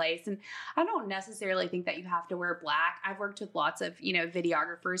time and a place. And I don't necessarily think that you have to wear black. I've worked with lots of, you know,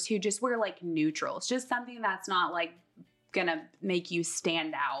 videographers who just wear like neutrals, just something that's not like gonna make you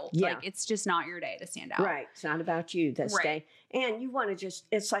stand out. Like it's just not your day to stand out. Right. It's not about you this day. And you want to just,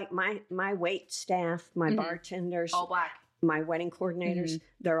 it's like my wait staff, my bartenders, all black. My wedding coordinators,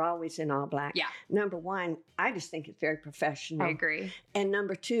 they're always in all black. Yeah. Number one, I just think it's very professional. I agree. And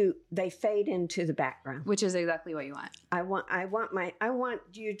number two, they fade into the background, which is exactly what you want. I want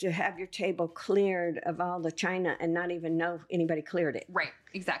you to have your table cleared of all the china and not even know anybody cleared it. Right.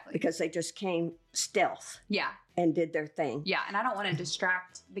 Exactly. Because they just came stealth. Yeah. And did their thing. Yeah. And I don't want to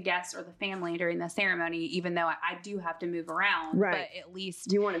distract the guests or the family during the ceremony, even though I do have to move around. Right. But at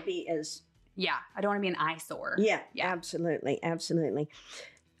least you want to be as... Yeah, I don't want to be an eyesore. Yeah, absolutely, absolutely.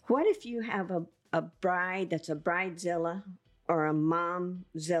 What if you have a bride that's a bridezilla or a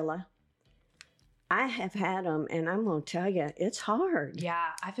momzilla? I have had them, and I'm going to tell you, it's hard. Yeah,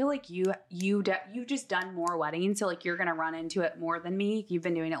 I feel like you've just done more weddings, so like you're gonna run into it more than me. You've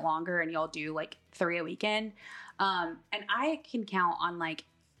been doing it longer, and you'll do like 3 a weekend. And I can count on like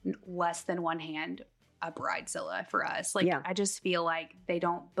less than one hand a bridezilla for us. Like I just feel like they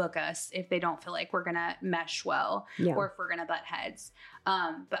don't book us if they don't feel like we're gonna mesh well or if we're gonna butt heads.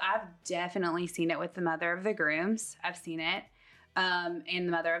 But I've definitely seen it with the mother of the grooms. I've seen it. And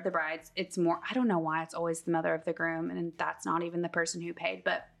the mother of the brides. It's more, I don't know why it's always the mother of the groom, and that's not even the person who paid,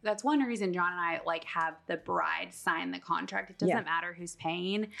 but that's one reason John and I like have the bride sign the contract. It doesn't matter who's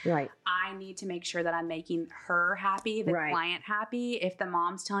paying. Right. I need to make sure that I'm making her happy, the client happy. If the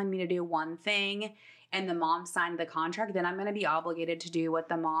mom's telling me to do one thing and the mom signed the contract, then I'm going to be obligated to do what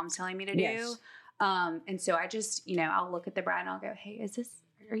the mom's telling me to do. And so I just, I'll look at the bride and I'll go, hey,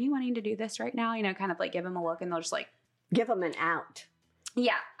 are you wanting to do this right now? Kind of like give them a look, and they'll just like, give them an out.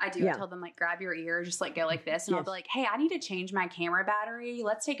 Yeah, I do. I tell them like, grab your ear, just like go like this. And I'll be like, hey, I need to change my camera battery.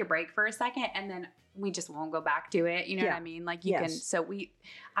 Let's take a break for a second. And then we just won't go back to it. You know what I mean? Like you can,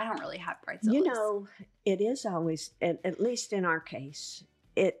 I don't really have bridezillas. It is always, at least in our case,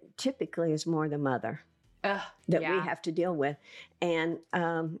 it typically is more the mother that we have to deal with. And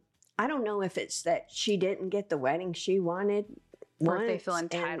I don't know if it's that she didn't get the wedding she wanted. Or if they feel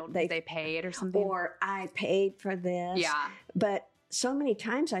entitled because they paid or something. Or I paid for this. Yeah. But so many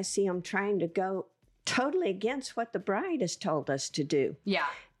times I see them trying to go totally against what the bride has told us to do. Yeah.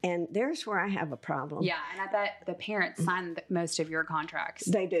 And there's where I have a problem. Yeah. And I bet the parents sign most of your contracts.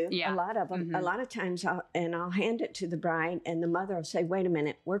 They do. Yeah. A lot of them. Mm-hmm. A lot of times I'll hand it to the bride, and the mother will say, wait a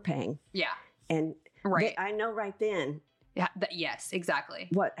minute, we're paying. Yeah. And I know right then. Yeah. Yes, exactly.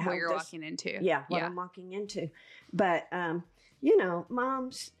 What you're walking into. Yeah. What I'm walking into. But,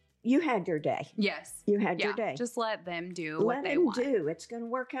 moms, you had your day. Yes. You had your day. Just let them do what they want. It's going to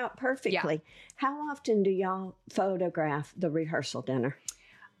work out perfectly. Yeah. How often do y'all photograph the rehearsal dinner?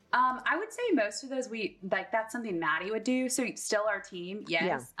 I would say most of those that's something Maddie would do. So still our team.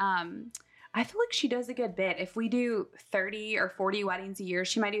 Yes. Yeah. I feel like she does a good bit. If we do 30 or 40 weddings a year,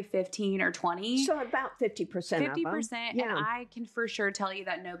 she might do 15 or 20. So about 50% 50%. Yeah. And I can for sure tell you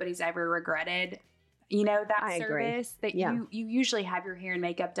that nobody's ever regretted that service that you usually have your hair and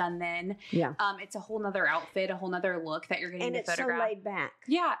makeup done then. Yeah. It's a whole nother outfit, a whole nother look that you're getting to photograph. And it's so laid back.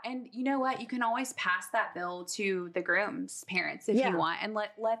 Yeah. And you know what? You can always pass that bill to the groom's parents if you want, and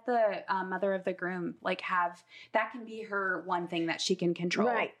let the mother of the groom have, that can be her one thing that she can control.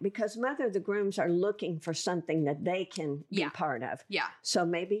 Right. Because mother of the grooms are looking for something that they can be part of. Yeah. So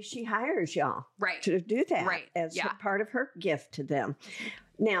maybe she hires y'all to do that as part of her gift to them.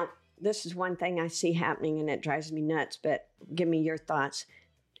 Now, this is one thing I see happening, and it drives me nuts, but give me your thoughts.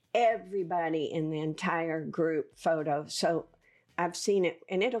 Everybody in the entire group photo. So I've seen it,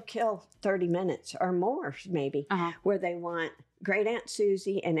 and it'll kill 30 minutes or more maybe, where they want great Aunt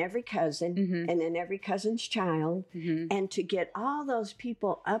Susie and every cousin and then every cousin's child. And to get all those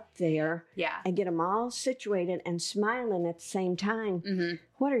people up there and get them all situated and smiling at the same time.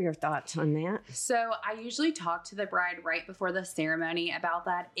 What are your thoughts on that? So I usually talk to the bride right before the ceremony about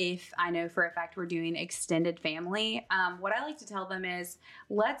that if I know for a fact we're doing extended family. What I like to tell them is,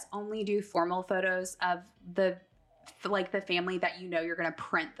 let's only do formal photos of the family that you're going to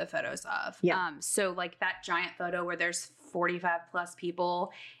print the photos of. Yeah. So that giant photo where there's 45 plus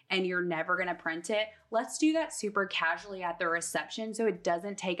people and you're never going to print it. Let's do that super casually at the reception so it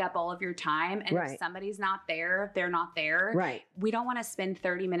doesn't take up all of your time. And if somebody's not there, they're not there. Right. We don't want to spend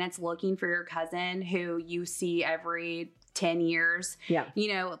 30 minutes looking for your cousin who you see every 10 years. Yeah.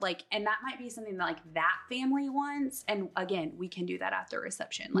 And that might be something that that family wants. And again, we can do that at the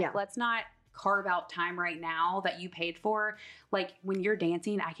reception. Let's not carve out time right now that you paid for. When you're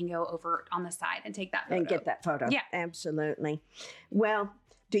dancing, I can go over on the side and take that photo. And get that photo. Yeah. Absolutely. Well,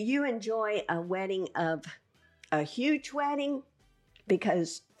 do you enjoy a wedding of a huge wedding?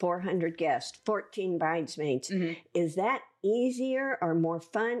 Because 400 guests, 14 bridesmaids. Is that easier or more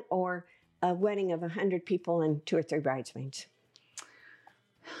fun, or a wedding of 100 people and 2 or 3 bridesmaids?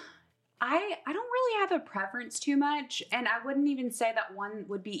 I don't really have a preference too much, and I wouldn't even say that one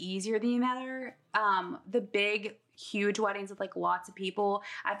would be easier than the other. The big, huge weddings with lots of people,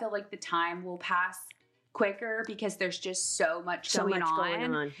 I feel like the time will pass quicker because there's just so much going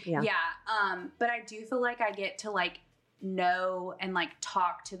on. Yeah. But I do feel like I get to know and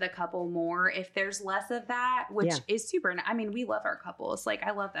talk to the couple more if there's less of that, which is super. I mean, we love our couples.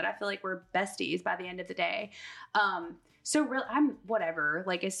 I love that. I feel like we're besties by the end of the day. So really, I'm whatever.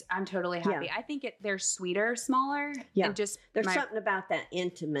 I'm totally happy. Yeah. I think they're sweeter, smaller. Yeah. And just there's something about that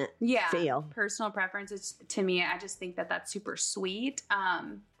intimate feel. Personal preference is, to me, I just think that that's super sweet.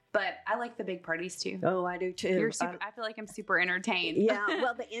 But I like the big parties too. Oh, I do too. You're super, I feel like I'm super entertained. Yeah,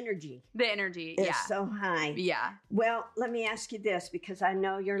 well, the energy. The energy is so high. Yeah. Well, let me ask you this, because I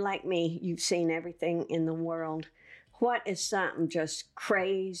know you're like me. You've seen everything in the world. What is something just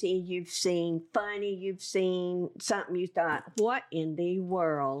crazy you've seen, funny you've seen, something you thought, what in the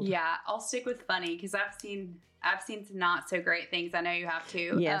world? Yeah, I'll stick with funny because I've seen some not so great things. I know you have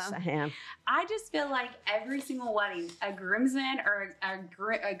too. Yes, I have. I just feel like every single wedding, a groomsman or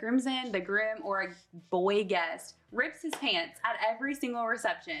a groomsman, the groom or a boy guest rips his pants at every single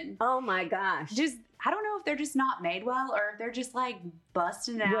reception. Oh my gosh. Just, I don't know if they're just not made well or if they're just like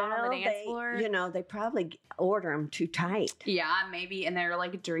busting it out on the dance floor. You know, they probably order them too tight. Yeah, maybe. And they're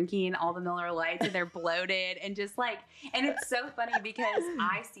like drinking all the Miller Lights and they're bloated and just like, and it's so funny because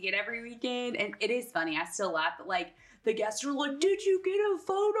I see it every weekend and it is funny. I still laugh, but like the guests are like, did you get a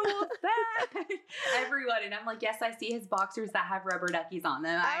photo of that? Everyone. And I'm like, yes, I see his boxers that have rubber duckies on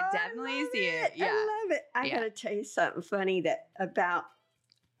them. I definitely see it. Yeah. I love it. I got to tell you something funny about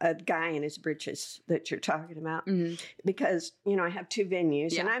a guy in his britches that you're talking about, because, you know, I have two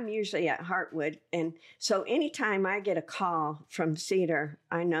venues and I'm usually at Heartwood. And so anytime I get a call from Cedar,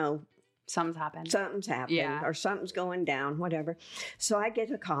 I know something's happened or something's going down, whatever. So I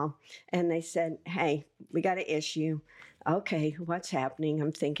get a call and they said, hey, we got an issue. Okay, what's happening?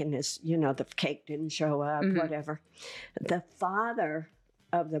 I'm thinking this, you know, the cake didn't show up, whatever. The father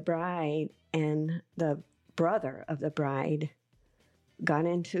of the bride and the brother of the bride got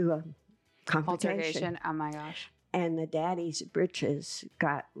into a confrontation. Altercation. Oh my gosh. And the daddy's britches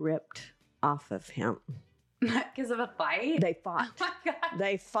got ripped off of him. Because of a fight? They fought. Oh my God.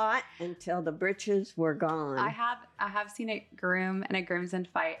 They fought until the britches were gone. I have seen a groom and a groomsman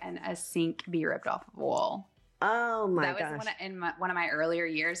fight and a sink be ripped off of a wall. Oh my gosh. That was one of my earlier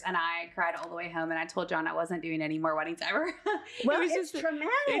years, and I cried all the way home, and I told John I wasn't doing any more weddings ever. Well, it was just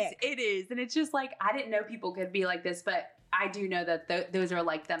traumatic. It is, and it's just like, I didn't know people could be like this, but I do know that those are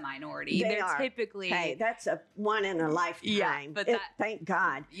like the minority. They're typically... Hey, that's a one in a lifetime. Yeah, but thank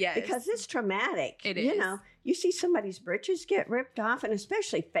God. Yes. Because it's traumatic. It is. You know, you see somebody's britches get ripped off, and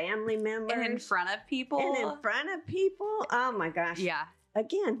especially family members. And in front of people. Oh my gosh. Yeah.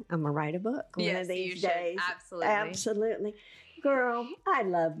 Again, I'm going to write a book one of these days. Absolutely. Absolutely. Girl, I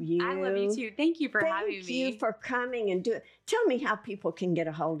love you. I love you too. Thank you for having me. Thank you for coming and doing. Tell me how people can get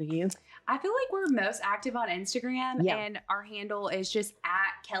a hold of you. I feel like we're most active on Instagram, and our handle is just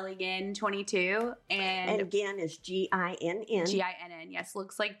at KellyGinn22. And Ginn is Ginn. Ginn. Yes,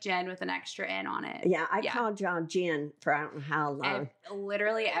 looks like Jen with an extra N on it. Yeah, I called y'all Jen for I don't know how long. And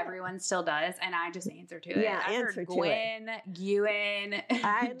literally everyone still does, and I just answer to it. Yeah, I've answer heard to Gwen, Gwen,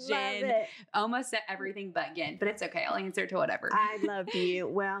 I Jen, love it. Almost everything but Ginn, but it's okay. I'll answer to whatever. I love you.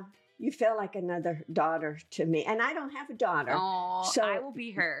 Well, you feel like another daughter to me, and I don't have a daughter. Oh, so I will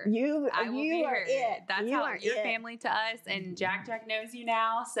be her. I will be her. It. That's you how are you're family to us, and Jack knows you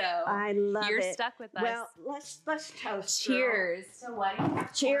now, so I love you're it. stuck with us. Well, let's toast. Cheers to Wedding.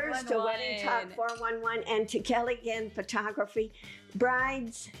 Cheers to Wedding Talk 411 and to Kelly Ginn Photography.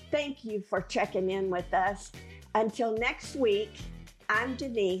 Brides, thank you for checking in with us. Until next week, I'm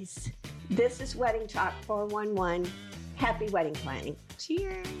Denise. This is Wedding Talk 411. Happy wedding planning.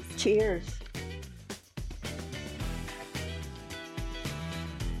 Cheers. Cheers.